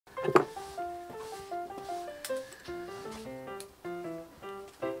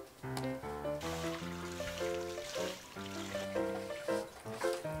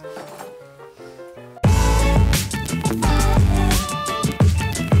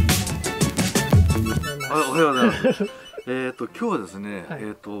ます。おはようございます。今日はですね、はい、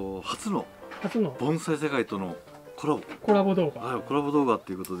初の盆栽世界とのコラボ動画、はい、コラボ動画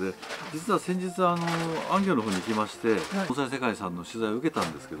ということで、実は先日安行の方に行きまして、盆栽世界さんの取材を受けた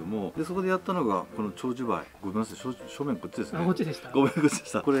んですけども、でそこでやったのがこの長寿梅、ごめんなさい、正面こっちですね。こっちでした。ごめん、こっちで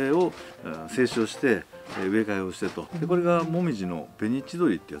した。これを清書して植え替えをしてと、でこれがもみじの紅千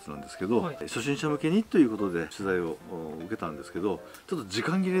鳥ってやつなんですけど、はい、初心者向けにということで取材を受けたんですけど、ちょっと時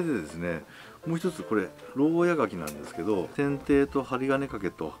間切れでですね、もう一つこれ牢屋垣なんですけど、剪定と針金掛け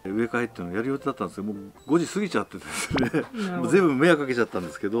と植え替えっていうのをやる予定だったんですけど、もう5時過ぎちゃってですねもう全部迷惑かけちゃったん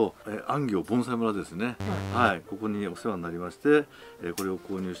ですけど、安行盆栽村ですね、はい、ここにお世話になりまして、これを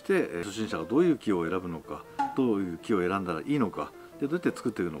購入して初心者がどういう木を選ぶのか、どういう木を選んだらいいのか、でどうやって作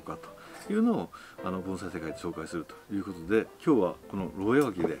っていくのかというのを盆栽世界で紹介するということで、今日はこの牢屋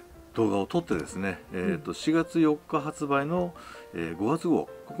垣で動画を撮ってですね、4月4日発売の5月号、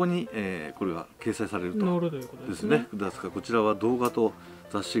ここにこれが掲載されるとですね。ですからこちらは動画と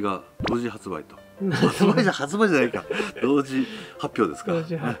雑誌が同時発売と。発売じゃないか、同時発表ですか。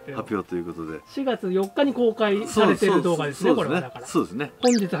発表ということで4月4日に公開されている動画ですね。これはだからそうですね、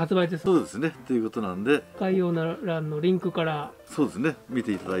本日発売です。そうですね、ということなんで概要欄のリンクからそうですね、見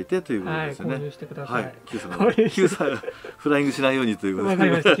ていただいてということですね。購入してください。Q さんフライングしないようにということで。わか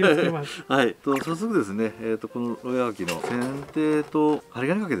りました。気をつけます。はい、早速ですね、この牢屋垣の剪定と針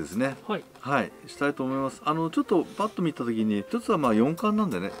金掛けですね。はい、したいと思います。ちょっとパッと見た時に、一つは4巻な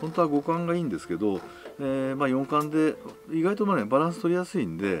んでね、本当は5巻がいいんですけど、4巻で意外とバランス取りやすい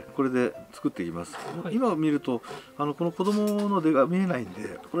んで、これで作っていきます。今見るとこの子供の出が見えないん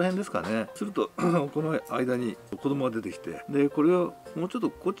で、この辺ですかね。するとこの間に子供が出てきて、でこれをもうちょっと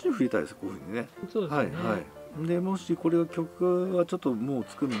こっちに振りたいです、こういうふうにね。そうですね。はい。でもしこれが曲はちょっともう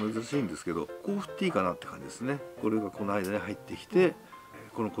作るの珍しいんですけど、こう振っていいかなって感じですね。これがこの間に入ってきて、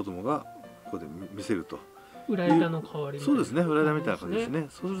この子供がここで見せると。裏枝の代わりみたいな。そうですね、裏枝みたいな感じですね。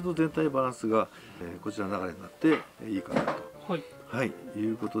そうすると全体バランスがこちらの流れになっていいかなと。はい、い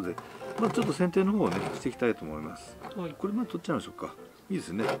うことで、ちょっと剪定の方をねしていきたいと思います。これ取っちゃいましょうか。いいです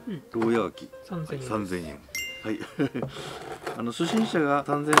ね。牢屋垣3000円。はい。初心者が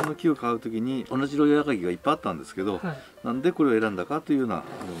3000円の木を買うときに同じ牢屋垣がいっぱいあったんですけど、なんでこれを選んだかというような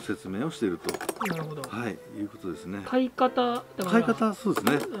説明をしていると。なるほど。はい、いうことですね。買い方、そうです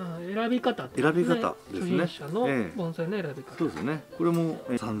ね。選び方ですね。初心者の盆栽の選び方。そうですね。これも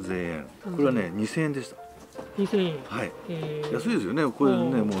3000円。これはね2000円でした。2000円。はい。安いですよね。これ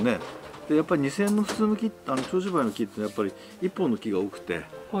ね、もうね。でやっぱり2000円の普通の木、長寿梅の木ってやっぱり1本の木が多くて、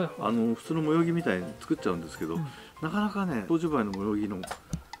普通の模様木みたいに作っちゃうんですけど、なかなかね長寿梅の模様木の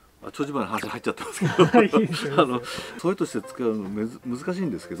長寿梅の話入っちゃってますけどそれとして使うの難しい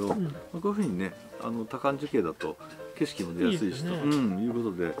んですけど、こういうふうにね多感樹形だと景色も出やすいしという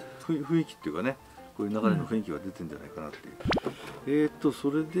ことで、雰囲気っていうかね、こういう流れの雰囲気が出てるんじゃないかなっていう。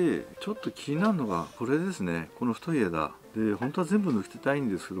それでちょっと気になるのがこれですね。この太い枝で本当は全部抜きたいん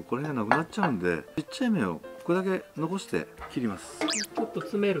ですけど、これがなくなっちゃうんで、ちっちゃい芽をこれだけ残して切ります。ちょっと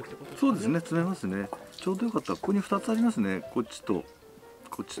詰めるってことですかね。そうですね、詰めますね。ちょうどよかったらここに2つありますね。こっちと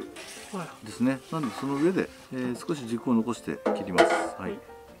こっちですね。なんでその上で、少し軸を残して切ります。はい。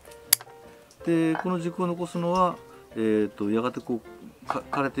でこの軸を残すのはやがてこう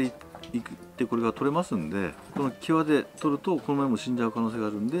枯れていってこれが取れますんで、この際で取るとこのままも死んじゃう可能性があ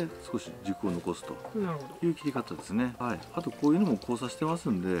るんで、少し軸を残すという切り方ですね。はい。あとこういうのも交差してます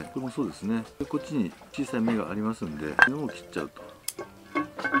んで、これもそうですね。でこっちに小さい芽がありますんで、これも切っちゃうと。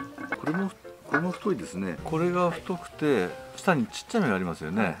これも太いですね。これが太くて下にちっちゃい芽があります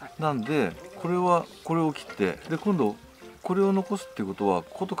よね。なんでこれを切って、で今度これを残すっていうことは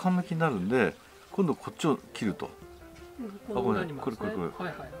ここと間抜きになるんで、今度こっちを切ると。ごめん、これこ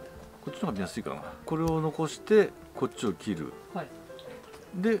っちの方が見やすいかな。これを残してこっちを切る。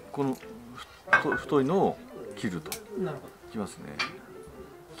でこの太いのを切ると。いきますね。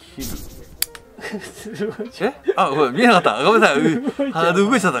切る。ごめん、見えなかった。ごめんなさい。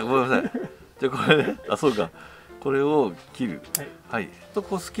動いちゃった。ごめんなさい。じゃあこれね、そうか。これを切る。はい。と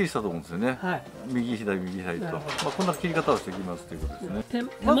こうすっきりしたと思うんですよね。右左と。こんな切り方をしていきますということですね。手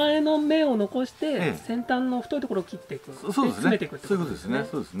前の芽を残して先端の太いところを切っていく。そうですね。そういうことですね。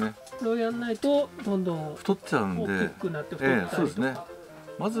そうですね。これをやらないとどんどん太っちゃうんで。大きくなって太ったりとか。そうですね。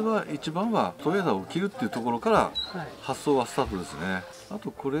まずは一番は太い枝を切るっていうところから発想はスタートですね。あと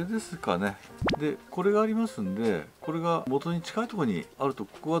これですかね。でこれがありますんで、これが元に近いところにあると、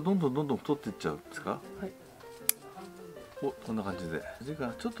ここはどんどん太っていっちゃうんですか。こんな感じで。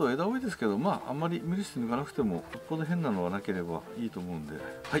ちょっと枝多いですけど、あんまり無理して抜かなくても、よっぽど変なのはなければいいと思うんで。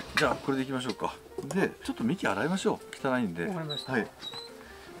はい、じゃあこれでいきましょうか。でちょっと幹洗いましょう。汚いんで。わかりました。はい。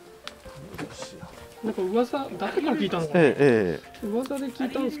なんか噂、誰から聞いたのかな、噂で聞い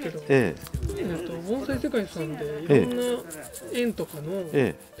たんですけど、盆栽世界さんでいろんな園とかの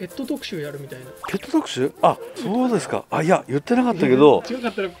ペット特集やるみたいな。ペット特集？あ、そうですか。あ、いや、言ってなかったけど、違か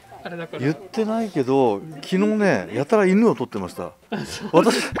ったらあれだから。言ってないけど、昨日ね、やたら犬を撮ってました。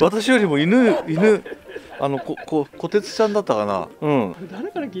私よりも犬、こてつちゃんだったかな。うん。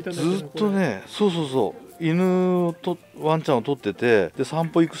誰から聞いたんだっけ？ずっとね、そう犬とワンちゃんを撮ってて、で散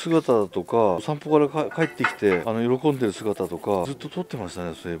歩行く姿だとか、散歩から帰ってきて喜んでる姿とかずっと撮ってました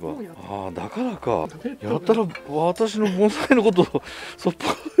ね。そういえば。ああ、だからか。やったら私の盆栽のことをそっ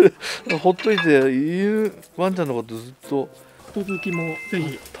ぽほっといて、犬ワンちゃんのことずっと。人好きもぜ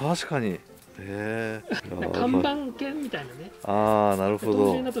ひ。確かに。看板犬みたいなね。ああ、なるほ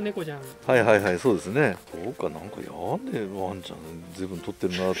ど。当だと猫じゃん。はい、そうですね。そうか、なんかやんでワンちゃん随分撮って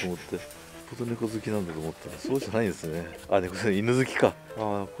るなと思って。猫好きなんだと思ったらそうじゃないですね。あ、犬好きか。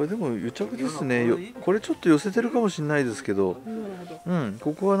あ、これでも癒着ですね。これちょっと寄せてるかもしれないですけど、うん、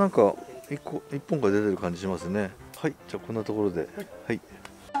ここはなんか一本が出てる感じしますね。はい、じゃあこんなところで、はい。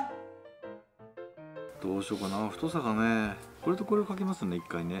どうしようかな、太さがね。これとこれをかけますね、一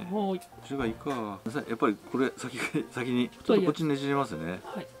回ね。こっちがいいか。やっぱりこれ先にちょっとこっちにねじりますね。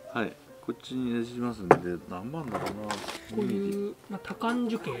はい。こっちにねじりますんで、何番だろうな。こういう多感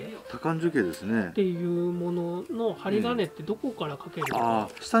樹形ですね。っていうものの針金ってどこからかけるか。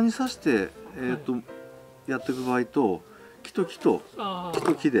下に刺してやっていく場合と、木と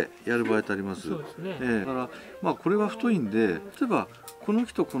木でやる場合とあります。そうですね。だからまあこれは太いんで、例えばこの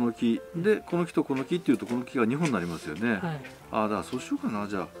木とこの木で、この木とこの木っていうとこの木が2本になりますよね。だからそうしようかな。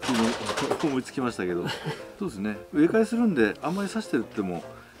じゃあ思いつきましたけど、そうですね。植え替えするんであんまり刺してるっても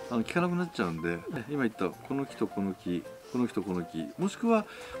効かなくなっちゃうんで、今言ったこの木とこの木、この木とこの木、もしくは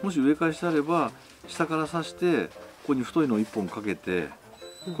もし植え替えしてあれば下から刺してここに太いのを1本かけて、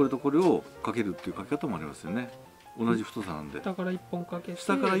これとこれをかけるっていうかけ方もありますよね。同じ太さなんで、下から1本かけて、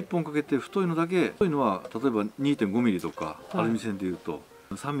下から1本かけて、太いのだけ、太いのは例えば 2.5 ミリとか、アルミ線でいうと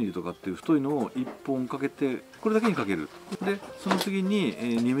3ミリとかっていう太いのを1本かけて、これだけにかける。でその次に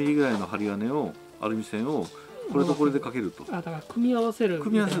2ミリぐらいの針金を、アルミ線をこれとこれでかけると。だから組み合わせる。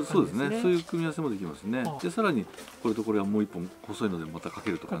そうですね。そういう組み合わせもできますね。でさらにこれとこれはもう1本細いのでまたか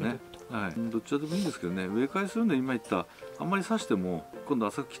けるとかね。はい。どっちでもいいんですけどね。植え替えするんで今言ったあんまり刺しても今度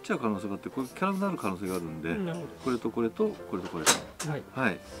浅く切っちゃう可能性があって、これ汚くなる可能性があるんで、これとこれとこれとこれと。は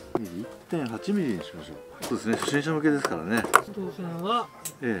い。1.8 ミリにしましょう。そうですね。初心者向けですからね。動線は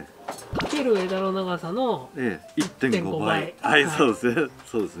かける枝の長さの 1.5 倍。はい、そうですね。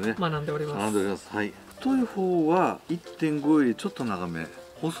そうですね。学んでおります。はい。太い方は 1.5 よりちょっと長め、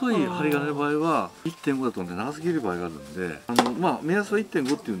細い針金の場合は 1.5 だと思って長すぎる場合があるんで、目安は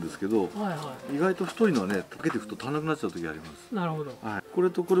 1.5 って言うんですけど、意外と太いのはね、かけていくと足らなくなっちゃう時あります。なるほど。これ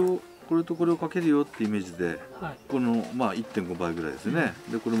とこれをかけるよってイメージで、この1.5 倍ぐらいですね。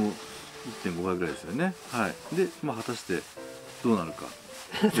でこれも 1.5 倍ぐらいですよね。で果たしてどうなるか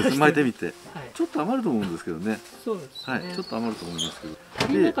巻いてみて、ちょっと余ると思うんですけどね。そうですね。ちょっと余ると思いますけど。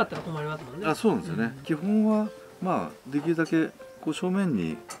足りなかったら困りますもんね。そうなんですよね。基本はできるだけこう正面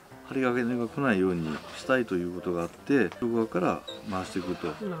に針金が来ないようにしたいということがあって、両側から回していくと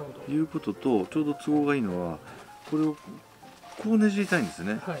いうことと、ちょうど都合がいいのはこれをこうねじりたいんです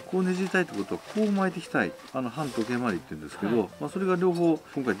ね。こうねじりたいってことはこう巻いていきたい、半時計回りって言うんですけど、それが両方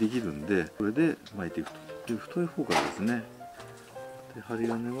今回できるんで、これで巻いていくという太い方からですね。で針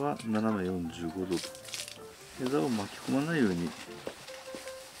金は斜め45度と、枝を巻き込まないように、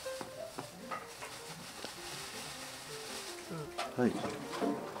こっ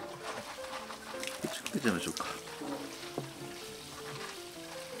ちかけちゃいましょうか。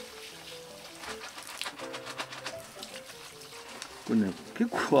これね、結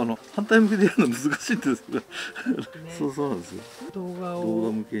構反対向けでやるの難しいんですけどそうなんですよ。動画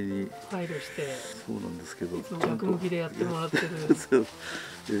向けに配慮してそうなんですけど、逆向きでやってもらってる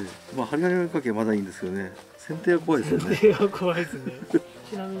針金かけまだいいんですけどね、剪定は怖いですよね。剪定は怖いですね。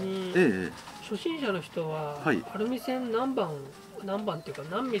ちなみに初心者の人はアルミ線何番っていうか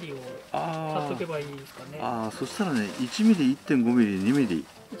何ミリを買っとけばいいですかね。そしたらね、1ミリ、1.5 ミリ、2ミリ、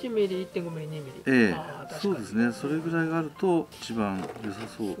1ミリ、1.5ミリ、2ミリ。そうですね。それぐらいがあると一番良さ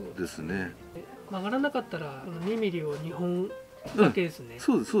そうですね。曲がらなかったら2ミリを2本だけですね。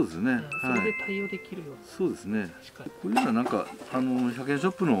そうですね。それで対応できるような。そうですね。こういうのはなんか100円ショ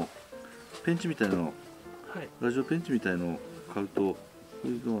ップのペンチみたいなの、ラジオペンチみたいのを買うと、こう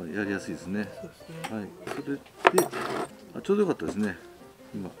いうのはやりやすいですね。それでちょうどよかったですね。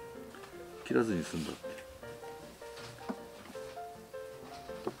今切らずに済んだって。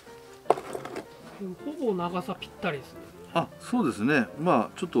ほぼ長さぴったりですね。そうですね。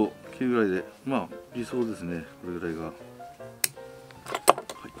ちょっとっていうぐらいで、まあ理想ですね。これぐらいが。はい、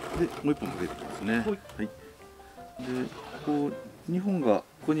でもう一本かけてですね。はい、でこう2本がこ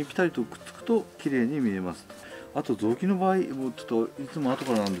こにピタリとくっつくと綺麗に見えます。あと雑木の場合、もうちょっといつも後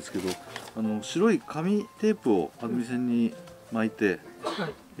からなんですけど、白い紙テープをアルミ線に巻いて、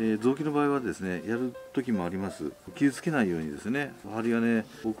雑木の場合はですね、やる時もあります。傷つけないようにですね、針金を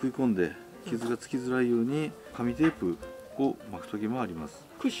食い込んで傷がつきづらいように紙テープを巻く時もあります。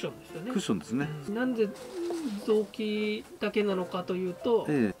クッションですよね。クッションですね。なんで雑木だけなのかというと、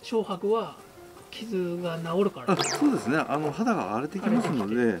小白は傷が治るから。そうですね。肌が荒れてきますの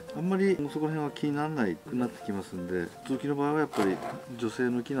で、あんまりそこら辺は気にならないくなってきますんで、雑木の場合はやっぱり女性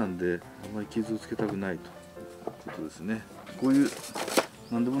の木なんで、あんまり傷をつけたくないということですね。こういう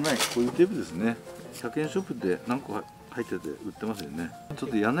なんでもないこういうテープですね。100円ショップで何個入ってて売ってますよね。ちょっ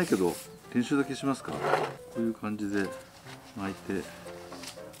とやんないけど練習だけしますから、こういう感じで巻いて、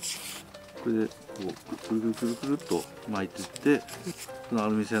これでこうくるくるくるくるっと巻いていって、このア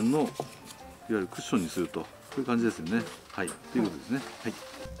ルミ線のいわゆるクッションにすると、こういう感じですよね。はい、ということですね。はい。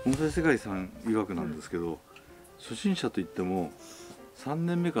盆栽世界さん曰くなんですけど、初心者といっても3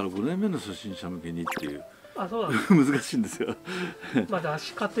年目から5年目の初心者向けにっていう。そうなんです。難しいんですよ。まだ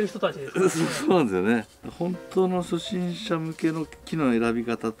足買ってる人たちですからね。そうなんですよね。本当の初心者向けの木の選び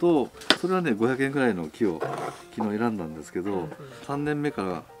方と、それはね500円ぐらいの木の選んだんですけど、3年目か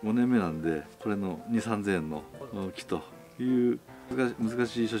ら5年目なんで、これの2、3000円の木という難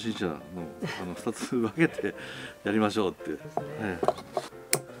しい初心者の2つ分けてやりましょうって。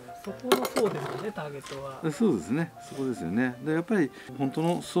そこのそうですよね、ターゲットは。そうですね、そこですよね。でやっぱり本当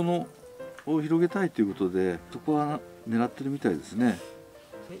のそのを広げたいということで、そこは狙ってるみたいですね。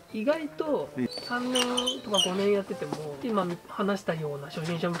意外と3年とか5年やってても、今話したような初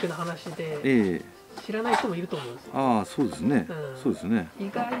心者向けの話で知らない人もいると思うんですよ。そうですね、そうですね。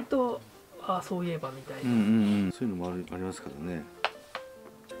意外とそういえばみたいな、そういうのもありますからね。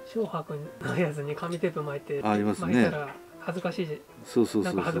小白のやつに紙テープ巻いてありますね。巻いたら恥ずかしい。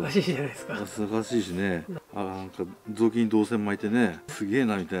なんか恥ずかしいじゃないですか。恥ずかしいしね。なんか雑木に銅線巻いてね、すげえ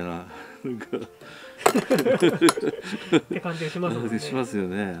なみたいな。って感じがしますもんね。しますよ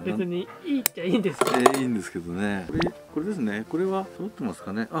ね。別にいいっちゃいいんですけど。いいんですけどね。これですね。これは揃ってます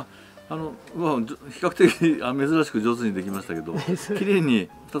かね。比較的珍しく上手にできましたけど、綺麗に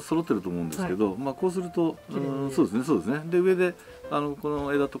2つ揃ってると思うんですけど、こうするとそうですね、そうですね。で上でこ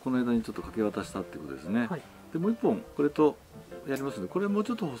の枝とこの枝にちょっと掛け渡したっていうことですね。でもう一本これとやりますので、これもう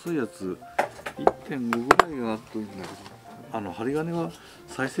ちょっと細いやつ 1.5 ぐらいがあるといいんだけど、針金は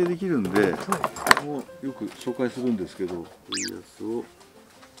再生できるんで、もうよく紹介するんですけど、こういうやつをこ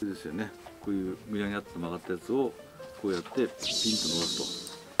れですよね。こういうぐにゃぐにゃっと曲がったやつをこうやってピンと伸ばす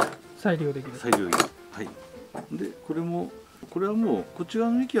と。再利用できる。再利用できる。はい。でこれはもうこっち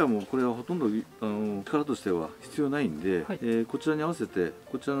側の幹はもうこれはほとんど力としては必要ないんで、こちらに合わせて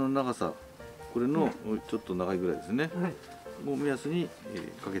こちらの長さ、これのちょっと長いぐらいですね。もう目安に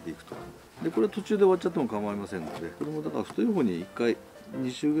かけていくと。でこれは途中で終わっちゃっても構いませんので、これもだから太い方に1回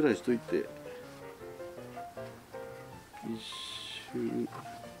2周ぐらいしといて、1周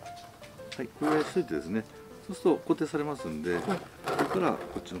はい、これぐらいしといてですね。そうすると固定されますんで、ここから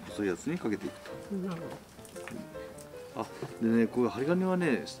こっちの細いやつにかけていくと。なるほど。でね、こういう針金は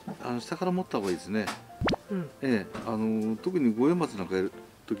ね、下から持った方がいいですね。特に五葉松なんかやる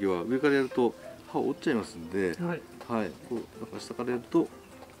ときは上からやると刃を折っちゃいますんで、こうだから下からやると、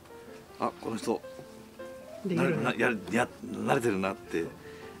この人慣れてるなって、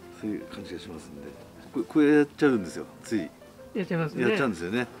そういう感じがしますんで、これやっちゃうんですよ。ついやっちゃいますね。やっちゃうんです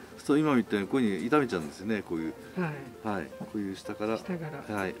よね。そう今みたいにこういうふうに痛めちゃうんですよね。こういうこういう下から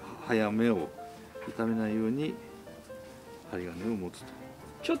早めを痛めないように針金を持つと。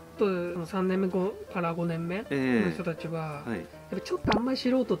ちょっと3年目から5年目の人たちは、やっぱちょっとあんまり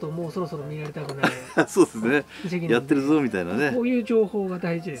素人ともうそろそろ見られたくないそうですね。やってるぞみたいなね。こういう情報が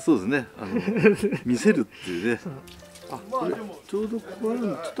大事です。そうですね。見せるっていうね。これちょうどここある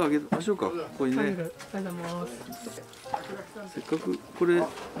のちょっと上げましょうか。ここにね。せっかくこれ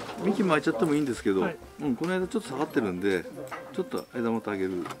幹巻いちゃってもいいんですけど、この間ちょっと下がってるんで、ちょっと枝元上げ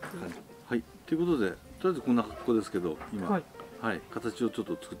る感じ。はい。ということで、とりあえずこんな格好ですけど、今。形をちょっ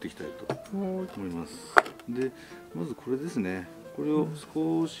と作っていきたいと思います。でまずこれですね。これを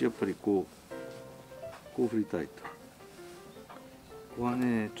少しやっぱりこう振りたいと。ここは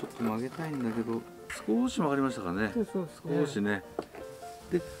ねちょっと曲げたいんだけど、少し曲がりましたかね。少しね。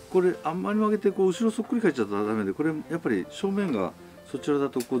でこれあんまり曲げて後ろそっくり返っちゃったらダメで、これやっぱり正面がそちらだ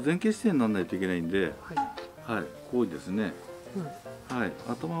と前傾姿勢にならないといけないんで、こうですね。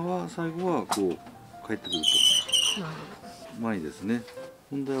頭は最後はこう返ってくると。前ですね。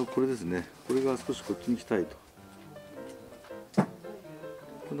問題はこれですね。これが少しこっちに来たいと。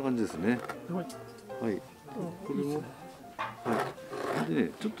こんな感じですね。はい。はい。これも。はい。で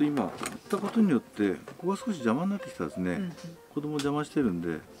ね、ちょっと今切ったことによってここが少し邪魔になってきたですね。子供邪魔してるん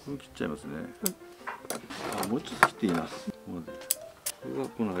でこれ切っちゃいますね。あ、もうちょっと切っていいな。これが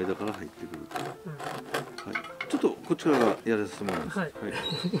この間から入ってくると。はい。ちょっとこっちからやらせてもらいます。はい。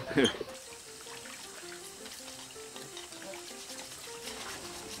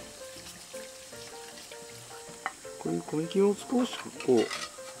こういう小幹を少しこう、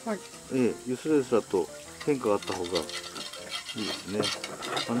ゆすらゆすらと変化があった方がいいですね。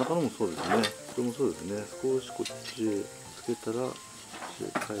真ん中のもそうですね。これもそうですね。少しこっちへつけたら、こっち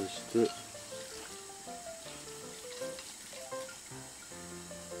へ返して、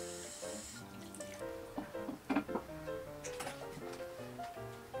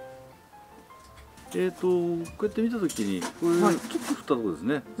こうやって見たときに、これ、ちょっと振ったところです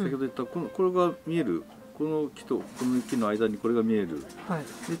ね。先ほど言ったこれが見える。この木とこの木の間にこれが見える。はい。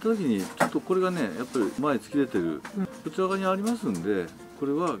で、いった時にちょっとこれがね、やっぱり前突き出てる、こちら側にありますんで、こ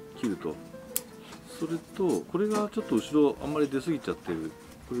れは切ると。それとこれがちょっと後ろあんまり出過ぎちゃってる。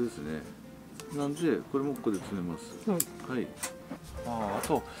これですね。なんでこれもここで詰めます。はい。あ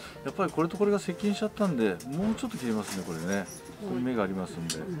とやっぱりこれとこれが接近しちゃったんで、もうちょっと切れますねこれね。これ目がありますん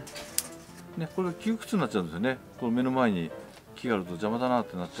で。ね、これが窮屈になっちゃうんですよね。この目の前に木があると邪魔だなっ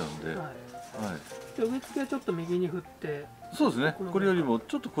てなっちゃうんで。はい。植え付けはちょっと右に振って。そうですね。これよりも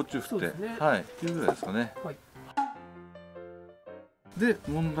ちょっとこっち振って、はい、っていうぐらいですかね。はい。で、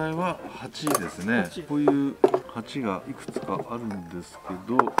問題は鉢ですね。こういう鉢がいくつかあるんですけ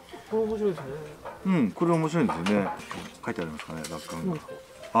ど。これ面白いですね。うん、これ面白いんですよね。書いてありますかね、落款が。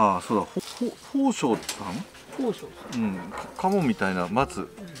ああ、そうだ。宝生さん。宝生さん。うん、カモみたいな松。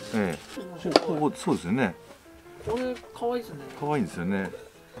そうですよね。これ可愛いですね。可愛いんですよね。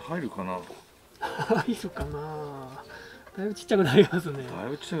入るかな。入るかな。だいぶちっちゃくなりますね。だい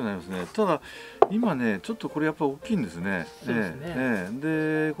ぶちっちゃくなりますね。ただ今ね、ちょっとこれやっぱり大きいんですね。そうですね。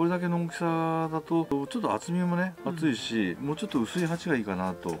で、これだけの大きさだとちょっと厚みもね、厚いし、もうちょっと薄い鉢がいいか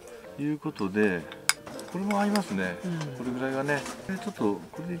なということで、これも合いますね。これぐらいがね。ちょっと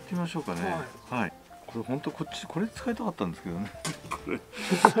これでいってみましょうかね。はい。これ本当これ使いたかったんですけどね。これ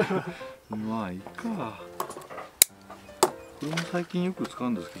まあいいか。これも最近よく使う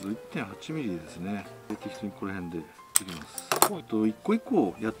んですけど 1.8 ミリですね。適当にこの辺でできます。一個一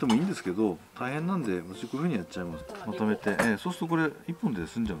個やってもいいんですけど大変なんで私こういうふうにやっちゃいます。まとめて、そうするとこれ1本で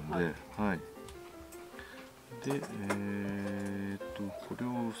済んじゃうんで、はい。でこれ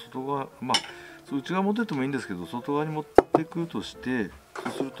を外側、まあ内側持ってってもいいんですけど外側に持っていくとして、そ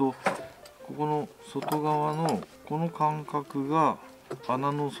うするとここの外側のこの間隔が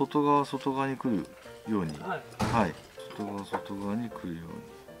穴の外側に来るように、はい、外側に来るように、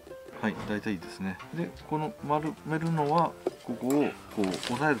はい、大体いいですね。でこの丸めるのはここをこう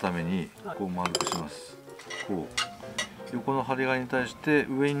押さえるためにこう丸くします。こう横の針金に対して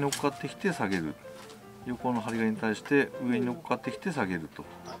上に乗っかってきて下げる、横の針金に対して上に乗っかってきて下げると、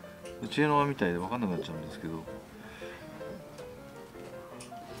知恵の輪みたいで分かんなくなっちゃうんですけど、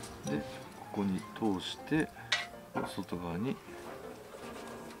でここに通して外側に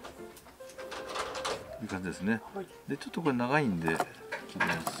いい感じですね。でちょっとこれ長いんで切り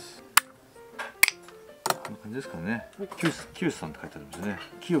ます。こんな感じですかね。きよしさんって書いてあるんですね。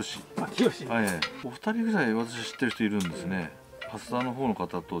きよし。はい。お二人ぐらい私知ってる人いるんですね。蓮田の方の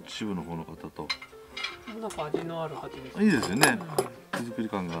方と秩父の方の方と。なんか味のある鉢です。いいですよね。手作り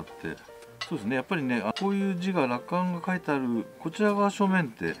感があって。そうですね。やっぱりね、こういう字が落款が書いてあるこちら側正面っ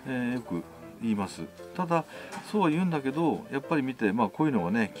て、よく言います。ただそうは言うんだけどやっぱり見て、まあこういうの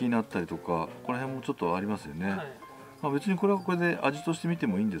がね気になったりとかこの辺もちょっとありますよね。まあ別にこれはこれで味として見て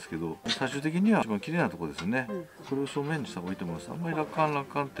もいいんですけど、最終的には一番綺麗なところですよね。これを正面にした方がいいと思います。あんまり落款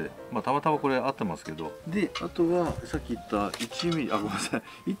って、まあたまたまこれ合ってますけど。であとはさっき言った1ミリ、あごめんなさい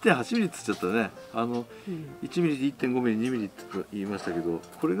 1.8 ミリっつっちゃったね。1ミリで 1.5 ミリ2ミリって言いましたけど、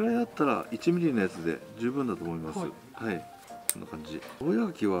これぐらいだったら1ミリのやつで十分だと思います。はい。こんな感じ。親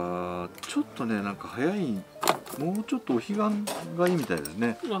垣はちょっとねなんか早い、もうちょっとお彼岸がいいみたいです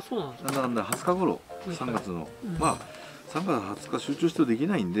ね。あ、そうなんですか。なんだ20日頃、3月の、まあ3月20日集中してでき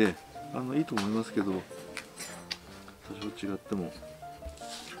ないんでいいと思いますけど、多少違っても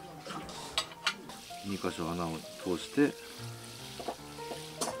2箇所穴を通してこ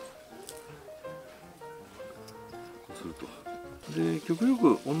うすると。で極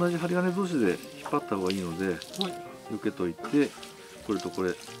力同じ針金同士で引っ張った方がいいので、避けといてこれとこ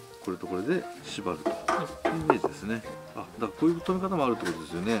れで縛るというイメージですね。あ、だからこういう留め方もあるってことで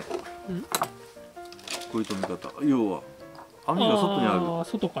すよね。こういう留め方、要は網が外にある。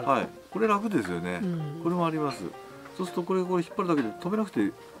外から。はい。これ楽ですよね。これもあります。そうするとこれ引っ張るだけで止めなく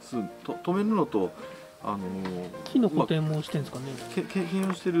て済む。止めるのと木の固定もしてるんですかね。兼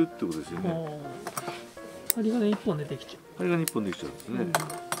用してるってことですよね。針金一本でできちゃう。針金一本できちゃうんですね。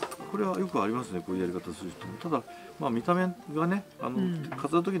これはよくありますね。こういうやり方する人も。ただ見た目がね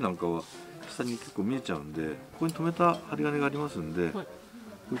飾る時なんかは下に結構見えちゃうんで、ここに留めた針金がありますんで、こ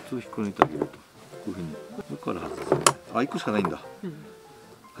いつを引っこ抜いてあげるとこういうふうに向こうから外すね。1個しかないんだ。は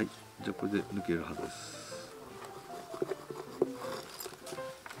い。じゃあこれで抜けるはずです。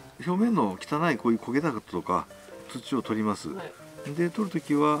表面の汚いこういう焦げだとか土を取ります。で取ると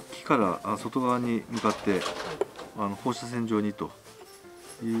きは木から外側に向かって放射線状にと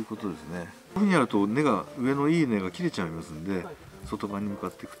いうことですね。こういうふうにやると上のいい根が切れちゃいますんで、外側に向か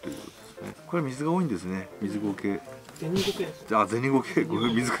っていくということですね。これは水が多いんですね。水苔。銭苔です。銭苔。ご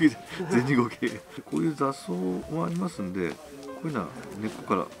めん、水苔で銭苔。こういう雑草もありますんで、こういうのは根っこ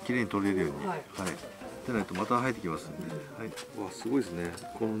からきれいに取れるように。はい。でないとまた生えてきますんで、はい、わすごいですね。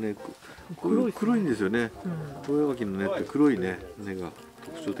この根黒いんですよね。ロウヤガキの根って黒いね根が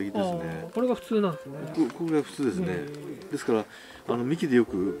特徴的ですね。これが普通なんですね。これが普通ですね。ですから幹でよ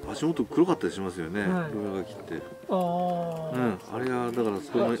く足元黒かったりしますよね。ロウヤガキって。あれがだから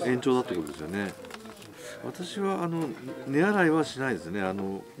その延長だってことですよね。私は根洗いはしないですね。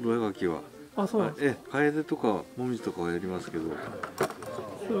ロウヤガキは。そうなんですか。カエデとかモミジとかはやりますけど。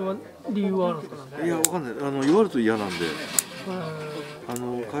それは理由はあるんですかね。いやわかんない。弱ると嫌なんで。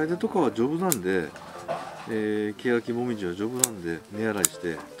カエデとかは丈夫なんで、ケヤキモミジは丈夫なんで根洗いし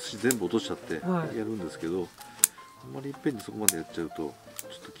て土全部落としちゃってやるんですけど、あんまりいっぺんにそこまでやっちゃうとちょっ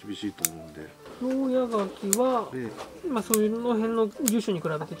と厳しいと思うんで。ロウヤガキは、そういうの辺の樹種に比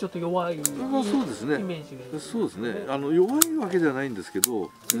べてちょっと弱いイメージで。そうですね。弱いわけではないんですけ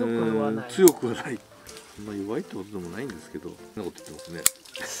ど、強くはない。弱いってことでもないんですけど、そんなこと言ってま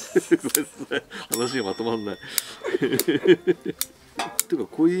すね。話がまとまらない。という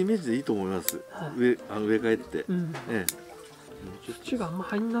かこういうイメージでいいと思います。植え替えって。土があんま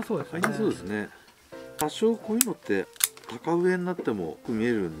入んなそうですね。入んなそうですね。多少こういうのって高植えになっても見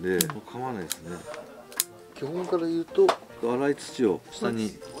えるんで、構わないですね。基本から言うと粗い土を下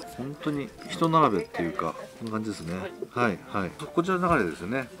に本当に一並べっていうかこんな感じですね。はいはい。こちら流れですよ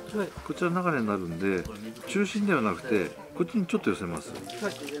ね。こちら流れになるんで中心ではなくてこっちにちょっと寄せます。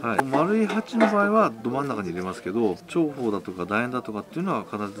はい。丸い鉢の場合はど真ん中に入れますけど、長方だとか楕円だとかっていうのは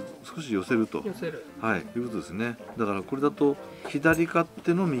必ず少し寄せると。はい。いうことですね。だからこれだと左勝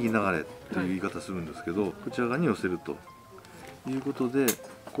手の右流れという言い方するんですけど、こちら側に寄せるということで、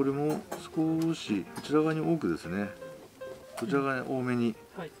これも少しこちら側に多くですね。こちら側に多めに、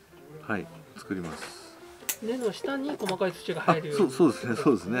作ります。根の下に細かい土が入るように。そうですね、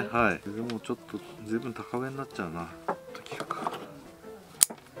そうですね。はい。でもちょっと随分高めになっちゃうな。切るか。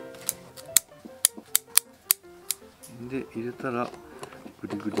で入れたらグ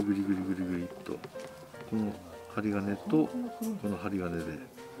リグリグリグリグリグリっとこの針金とこの針金で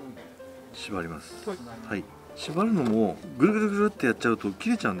縛ります。はい。縛るのもぐるぐるぐるってやっちゃうと切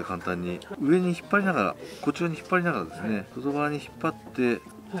れちゃうんで簡単に上に引っ張りながらこちらに引っ張りながらですね、外側に引っ張って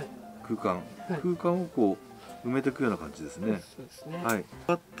空間をこう埋めていくような感じですね。はい。引っ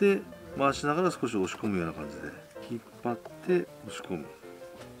張って回しながら少し押し込むような感じで引っ張って押し込む、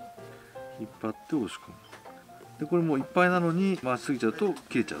引っ張って押し込む。でこれもういっぱいなのに回しすぎちゃうと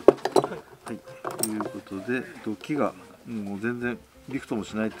切れちゃうと。はい。ということで木がもう全然リフトも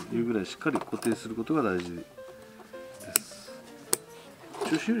しないというぐらいしっかり固定することが大事です。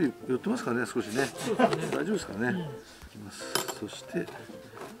中心より寄ってますかね、少しね。大丈夫ですかね。いきます。そして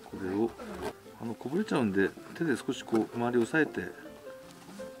これをこぼれちゃうんで手で少しこう周りを押さえて、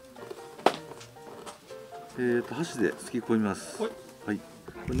箸で突き込みます。はい。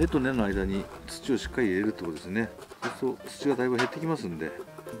根と根の間に土をしっかり入れるってことですね。そうすると土がだいぶ減ってきますんで、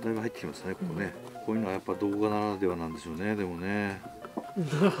だいぶ入ってきますね、ここね。こういうのはやっぱ動画ならではなんでしょうね。でもね。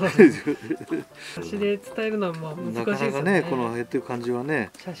写真で伝えるのは難しいですよね。なかなかね、この減ってる感じは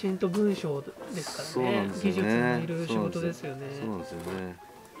ね。写真と文章ですからね。技術のいる仕事ですよね。そうなんですよね。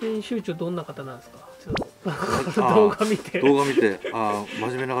編集長どんな方なんですか。動画見て。真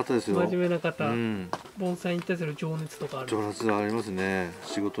面目な方ですよ。真面目な方。盆栽に対する情熱とかある。情熱ありますね。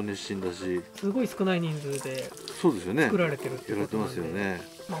仕事熱心だし。すごい少ない人数で。そうですよね。作られてるってことなんで。やられ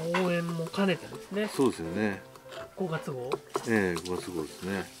てますよね。応援も兼ねてですね。そうですよね。5月号。5月号です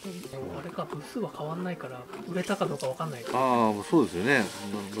ね。あれか、部数は変わんないから売れたかどうかわかんないから。そうですよね。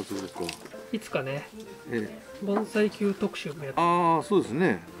5月号か。いつかね。盆栽級特集もやって。そうです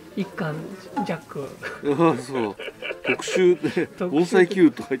ね。1巻ジャック。そう。特集で盆栽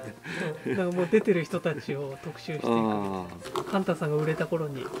Qとか言って、なんかもう出てる人たちを特集していく。カンタさんが売れた頃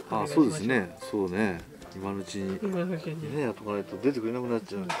に。あ、そうですね。そうね。今のうちにね、やっとかないと出てくれなくなっ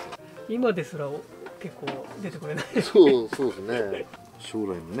ちゃうんですよ。今ですら結構出てくれない。そうですね。将来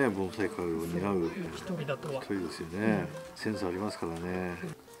のね、盆栽界を担う一人だとは。一人ですよね。センスありますからね。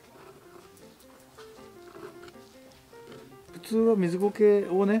普通は水苔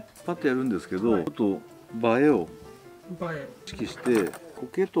をね、パッとやるんですけど、ちょっと映えを意識して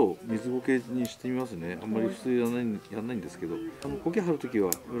苔と水苔にしてみますね。あんまり普通やらないんですけど、苔貼るとき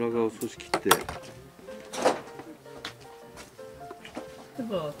は裏側を少し切って。やっ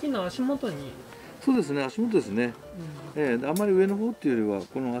ぱ木の足元に。そうですね、足元ですね。あんまり上の方っていうよりは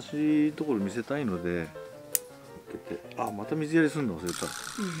この足のところ見せたいので。あ、また水やりするの忘れた。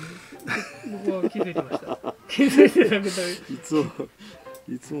僕は気づいてました。気づいてなくて。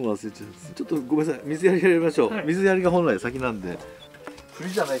いつも忘れちゃう。ちょっとごめんなさい、水やりやりましょう。はい、水やりが本来先なんで。振り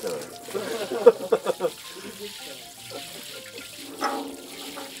じゃないからね。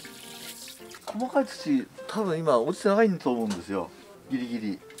細かい土、多分今落ちてないと思うんですよ。ギリギ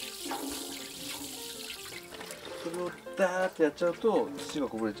リ。それをダーってやっちゃうと土が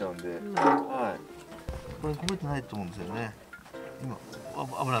こぼれちゃうんで。はい。これこぼれてないと思うんですよね。今、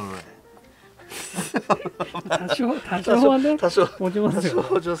危ない。多少はね、落ちますよ。落ちま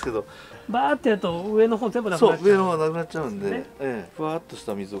すけど、バーってやると上の方全部なくなっちゃう。そう、上の方がなくなっちゃうんで、ふわっとし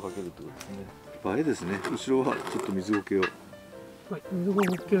た水をかけるってことですね。映えですね。後ろはちょっと水苔を。水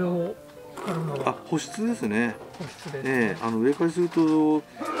苔を貼るのは。保湿ですね。保湿です。上からすると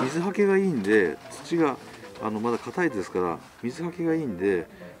水はけがいいんで、土がまだ硬いですから水はけがいいんで、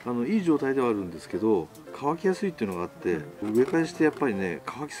いい状態ではあるんですけど、乾きやすいっていうのがあって、植え替えしてやっぱりね、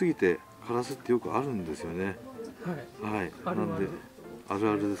乾きすぎて枯らすってよくあるんですよね。はい。なんである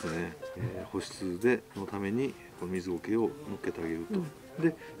あるですね。保湿のためにこの水苔を乗っけてあげると。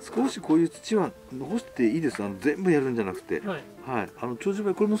で、少しこういう土は残していいです。全部やるんじゃなくて、長寿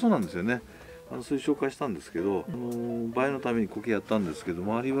梅これもそうなんですよね。そういう紹介したんですけど、映えのために苔やったんですけど、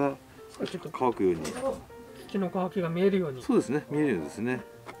周りは乾くように。土の乾きが見えるように。そうですね、見えるようにですね。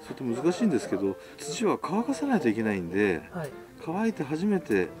それと難しいんですけど、土は乾かさないといけないんで、乾いて初め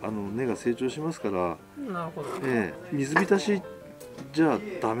て根が成長しますから、水浸しじゃ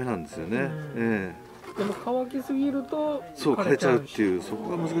ダメなんですよね。でも乾きすぎると枯れちゃうっていう、そ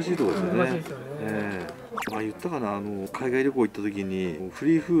こが難しいところですよね。言ったかな、海外旅行行った時にフ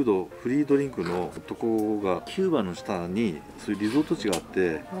リーフード、フリードリンクのとこがキューバの下にそういうリゾート地があっ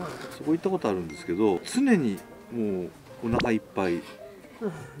て、そこ行ったことあるんですけど、常にもうお腹いっぱい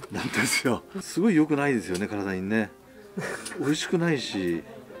なんですよ。すごい良くないですよね、体にね。美味しくないし、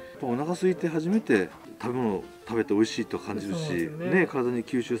お腹空いて初めて食べ物を食べて美味しいと感じるし、体に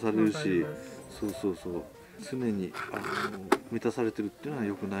吸収されるし、そう常に満たされてるっていうのは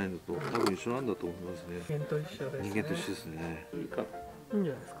良くないのと多分一緒なんだと思いますね。人間と一緒ですね。人間と一緒ですね。いいんじ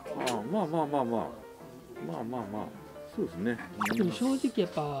ゃないですか。まあそうですね。でも正直やっ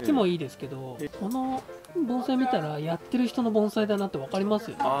ぱ木もいいですけど、この盆栽見たらやってる人の盆栽だなってわかります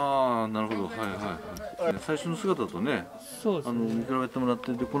よね。ああ、なるほど。最初の姿とね、見比べてもらっ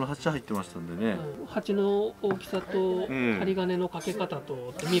て、でこの鉢入ってましたんでね。鉢の大きさと針金のかけ方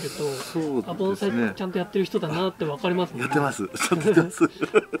と見ると、盆栽ちゃんとやってる人だなってわかりますね。やってます。ちゃんとやってます。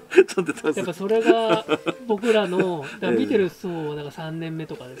やっぱそれが僕らの見てる層はだから3年目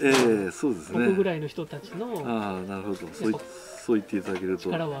とかですね。そうですね。僕ぐらいの人たちの。なるほど。そう言っていただけると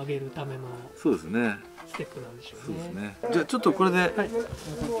力を上げるためのそうですね、ステップなんでしょうね。そうですね。じゃあちょっとこれで、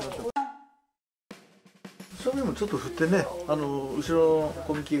正面もちょっと振ってね、後ろの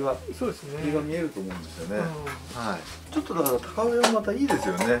小幹が実が見えると思うんですよね。ちょっとだから高上はまたいいです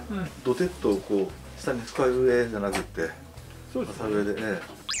よね。ドテッとこう下に深い上じゃなくて浅上でね。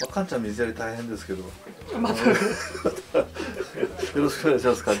カンちゃん水やり大変ですけど、よろしくお願いし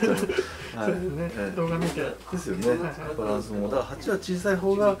ます、カンちゃん。動画見てですよね。バランスもだから鉢は小さい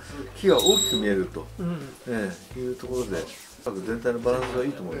方が木が大きく見えるというところで、全体のバランスがい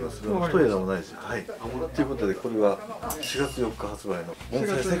いと思います。太い枝もないし、ということでこれは4月4日発売の盆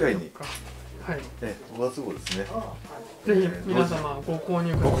栽世界に5月号ですね。ぜひ皆様ご購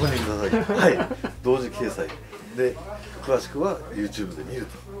入ください。同時掲載で詳しくは YouTube で見る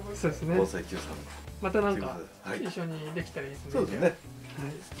と。そうですね。盆栽Qさんまたなんか一緒にできたらいいですね。そうですね。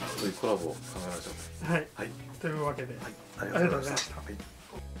そういうコラボを考えましょう。というわけでありがとうございました。